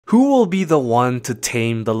Who will be the one to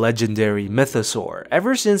tame the legendary Mythosaur?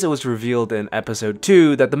 Ever since it was revealed in episode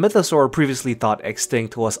 2 that the Mythosaur previously thought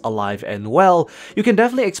extinct was alive and well, you can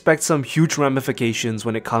definitely expect some huge ramifications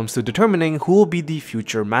when it comes to determining who will be the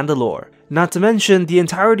future Mandalore. Not to mention, the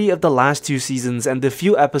entirety of the last 2 seasons and the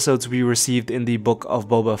few episodes we received in the Book of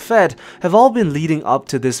Boba Fett have all been leading up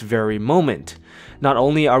to this very moment. Not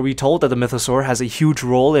only are we told that the Mythosaur has a huge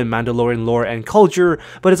role in Mandalorian lore and culture,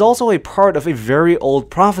 but is also a part of a very old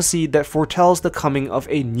prophecy that foretells the coming of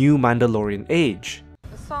a new Mandalorian age.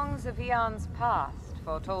 The songs of eons past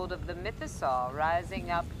foretold of the Mythosaur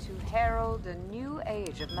rising up to herald a new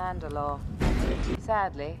age of Mandalore.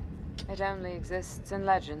 Sadly, it only exists in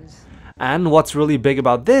legends. And what's really big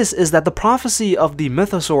about this is that the prophecy of the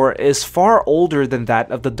Mythosaur is far older than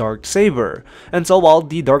that of the darksaber. And so while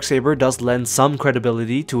the darksaber does lend some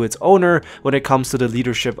credibility to its owner when it comes to the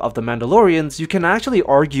leadership of the Mandalorians, you can actually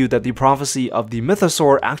argue that the prophecy of the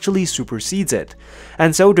Mythosaur actually supersedes it.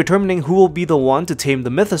 And so determining who will be the one to tame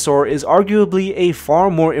the Mythosaur is arguably a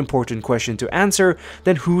far more important question to answer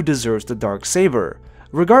than who deserves the darksaber.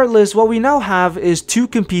 Regardless, what we now have is 2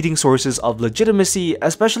 competing sources of legitimacy,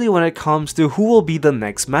 especially when it comes to who will be the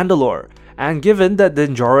next Mandalore. And given that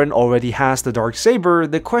Din Djarin already has the darksaber,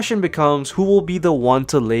 the question becomes who will be the one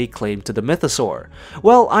to lay claim to the Mythosaur.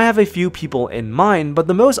 Well, I have a few people in mind, but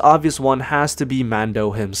the most obvious one has to be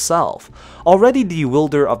Mando himself. Already the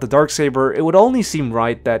wielder of the darksaber, it would only seem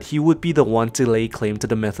right that he would be the one to lay claim to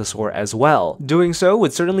the Mythosaur as well. Doing so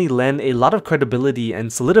would certainly lend a lot of credibility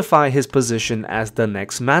and solidify his position as the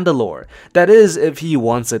next Mandalore. That is, if he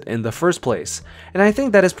wants it in the first place. And I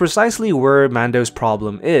think that is precisely where Mando's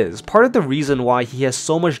problem is. Part of the reason why he has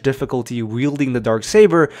so much difficulty wielding the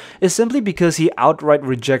darksaber is simply because he outright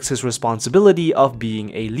rejects his responsibility of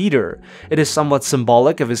being a leader. It is somewhat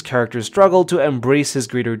symbolic of his character's struggle to embrace his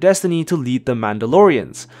greater destiny to lead the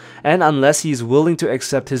Mandalorians. And unless he is willing to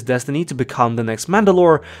accept his destiny to become the next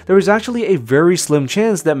Mandalore, there is actually a very slim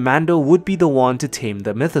chance that Mando would be the one to tame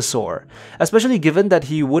the Mythosaur, especially given that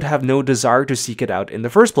he would have no desire to seek it out in the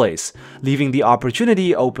first place, leaving the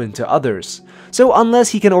opportunity open to others. So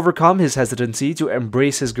unless he can overcome his hesitancy to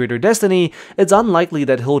embrace his greater destiny, it's unlikely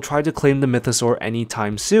that he'll try to claim the Mythosaur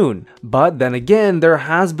anytime soon. But then again, there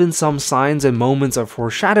has been some signs and moments of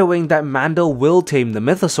foreshadowing that Mando will tame the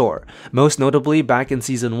Mythosaur, most notably back in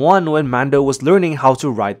season 1 when Mando was learning how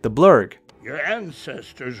to ride the blurrg. Your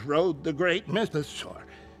ancestors rode the great Mythosaur.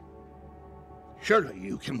 Surely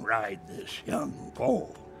you can ride this young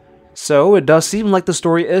foal. So it does seem like the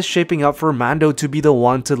story is shaping up for Mando to be the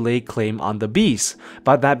one to lay claim on the beast.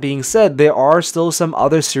 But that being said, there are still some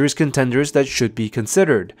other serious contenders that should be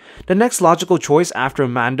considered. The next logical choice after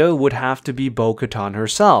Mando would have to be Bo-Katan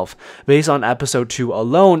herself. Based on episode 2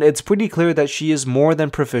 alone, it's pretty clear that she is more than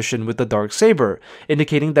proficient with the darksaber,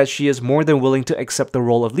 indicating that she is more than willing to accept the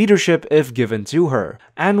role of leadership if given to her.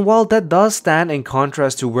 And while that does stand in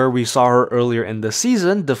contrast to where we saw her earlier in the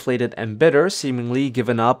season, deflated and bitter, seemingly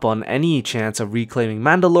given up on any chance of reclaiming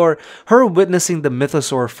Mandalore, her witnessing the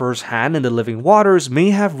Mythosaur firsthand in the living waters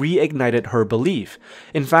may have reignited her belief.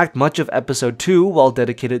 In fact, much of episode 2, while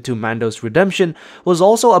dedicated to Mando's redemption, was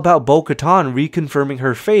also about Bo-Katan reconfirming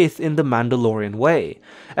her faith in the Mandalorian way.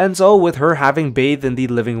 And so, with her having bathed in the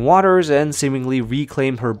living waters and seemingly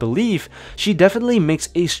reclaimed her belief, she definitely makes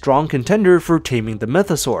a strong contender for taming the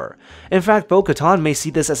Mythosaur. In fact, Bo-Katan may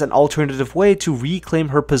see this as an alternative way to reclaim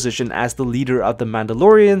her position as the leader of the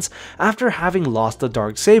Mandalorians after having lost the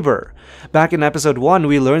darksaber. Back in episode 1,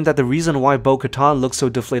 we learned that the reason why Bo-Katan looks so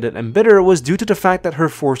deflated and bitter was due to the fact that her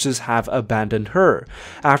forces have abandoned her.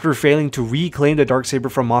 After failing to reclaim the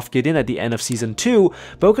darksaber from Moff Gideon at the end of season 2,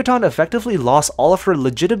 Bo-Katan effectively lost all of her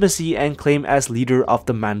legitimacy and claim as leader of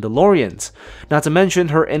the Mandalorians. Not to mention,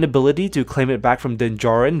 her inability to claim it back from Din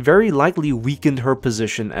Djarin very likely weakened her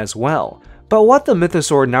position as well. But what the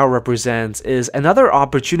Mythosaur now represents is another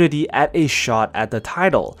opportunity at a shot at the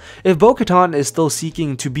title. If Bo-Katan is still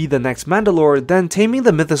seeking to be the next Mandalore, then taming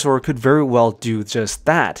the Mythosaur could very well do just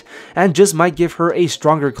that, and just might give her a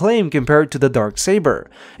stronger claim compared to the darksaber.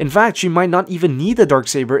 In fact, she might not even need the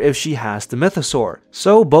darksaber if she has the Mythosaur.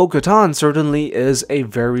 So Bo-Katan certainly is a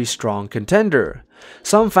very strong contender.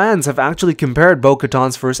 Some fans have actually compared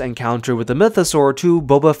Bo-Katan's first encounter with the Mythosaur to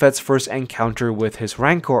Boba Fett's first encounter with his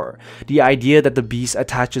Rancor. The idea that the beast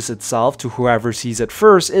attaches itself to whoever sees it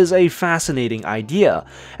first is a fascinating idea,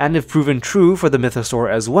 and if proven true for the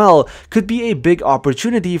Mythosaur as well, could be a big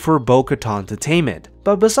opportunity for Bo-Katan to tame it.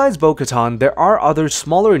 But besides Bo-Katan, there are other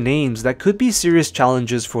smaller names that could be serious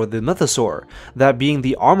challenges for the Mythosaur, that being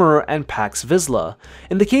the Armorer and Pax Vizsla.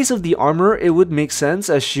 In the case of the Armorer, it would make sense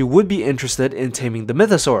as she would be interested in taming the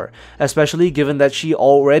Mythosaur, especially given that she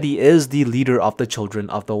already is the leader of the Children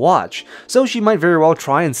of the Watch, so she might very well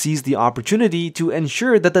try and seize the opportunity to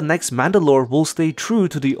ensure that the next Mandalore will stay true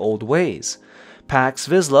to the old ways. Pax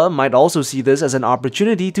Vizsla might also see this as an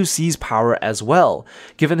opportunity to seize power as well.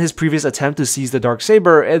 Given his previous attempt to seize the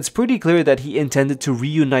darksaber, it's pretty clear that he intended to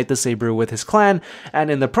reunite the saber with his clan,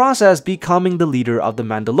 and in the process becoming the leader of the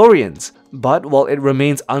Mandalorians. But while it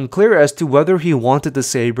remains unclear as to whether he wanted the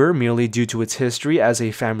saber merely due to its history as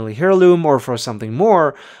a family heirloom or for something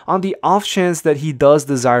more, on the off chance that he does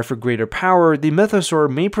desire for greater power, the Mythosaur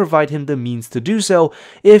may provide him the means to do so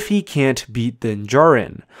if he can't beat Din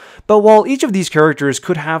Djarin. But while each of these characters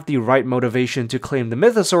could have the right motivation to claim the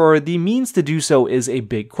Mythosaur, the means to do so is a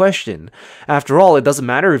big question. After all, it doesn't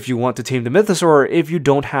matter if you want to tame the Mythosaur if you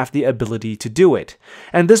don't have the ability to do it.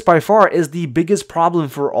 And this by far is the biggest problem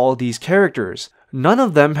for all these characters. None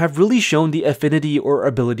of them have really shown the affinity or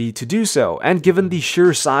ability to do so, and given the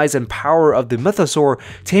sheer size and power of the Mythosaur,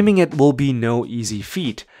 taming it will be no easy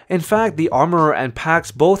feat. In fact, the Armorer and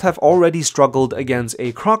Pax both have already struggled against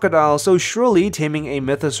a crocodile, so surely taming a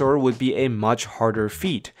Mythosaur would be a much harder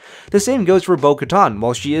feat. The same goes for Bo-Katan.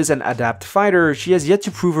 While she is an adept fighter, she has yet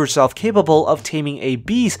to prove herself capable of taming a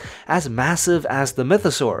beast as massive as the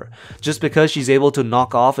Mythosaur. Just because she's able to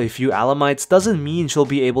knock off a few Alamites doesn't mean she'll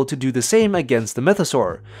be able to do the same against the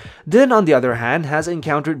Mythosaur. Din, on the other hand, has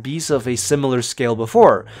encountered beasts of a similar scale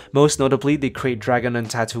before, most notably the Krayt Dragon on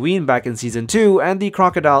Tatooine back in Season 2 and the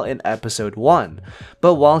Crocodile in Episode 1.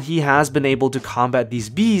 But while he has been able to combat these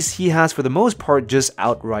beasts, he has for the most part just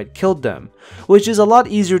outright killed them, which is a lot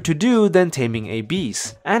easier to do than taming a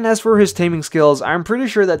beast. And as for his taming skills, I'm pretty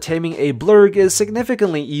sure that taming a Blurg is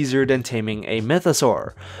significantly easier than taming a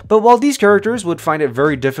Mythosaur. But while these characters would find it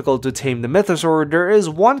very difficult to tame the Mythosaur, there is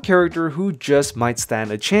one character who just might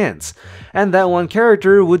stand a chance, and that one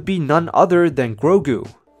character would be none other than Grogu.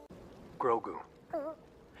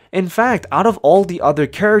 In fact, out of all the other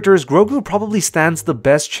characters, Grogu probably stands the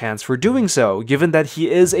best chance for doing so. Given that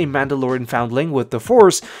he is a Mandalorian foundling with the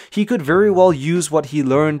Force, he could very well use what he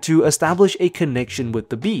learned to establish a connection with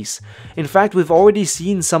the beast. In fact, we've already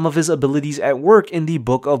seen some of his abilities at work in the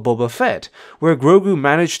Book of Boba Fett, where Grogu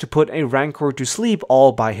managed to put a Rancor to sleep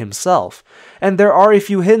all by himself. And there are a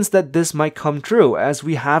few hints that this might come true, as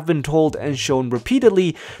we have been told and shown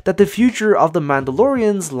repeatedly that the future of the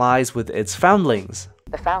Mandalorians lies with its foundlings.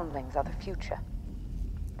 The foundlings are the future.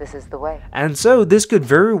 This is the way. And so this could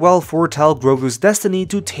very well foretell Grogu's destiny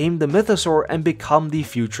to tame the Mythosaur and become the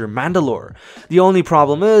future Mandalore. The only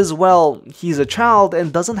problem is, well, he's a child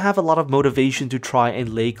and doesn't have a lot of motivation to try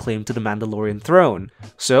and lay claim to the Mandalorian throne.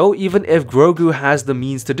 So even if Grogu has the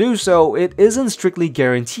means to do so, it isn't strictly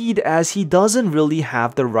guaranteed as he doesn't really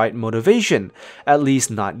have the right motivation, at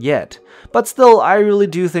least not yet. But still, I really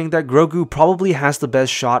do think that Grogu probably has the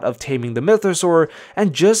best shot of taming the Mythosaur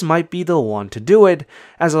and just might be the one to do it.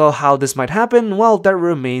 As well, how this might happen, well, that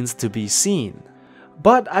remains to be seen.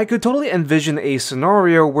 But I could totally envision a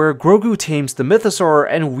scenario where Grogu tames the Mythosaur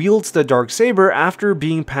and wields the darksaber after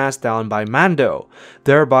being passed down by Mando,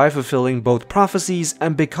 thereby fulfilling both prophecies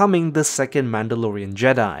and becoming the second Mandalorian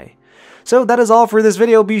Jedi. So that is all for this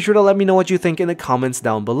video. Be sure to let me know what you think in the comments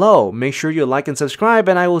down below. Make sure you like and subscribe,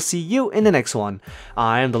 and I will see you in the next one.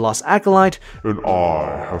 I am the Lost Acolyte, and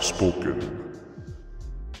I have spoken.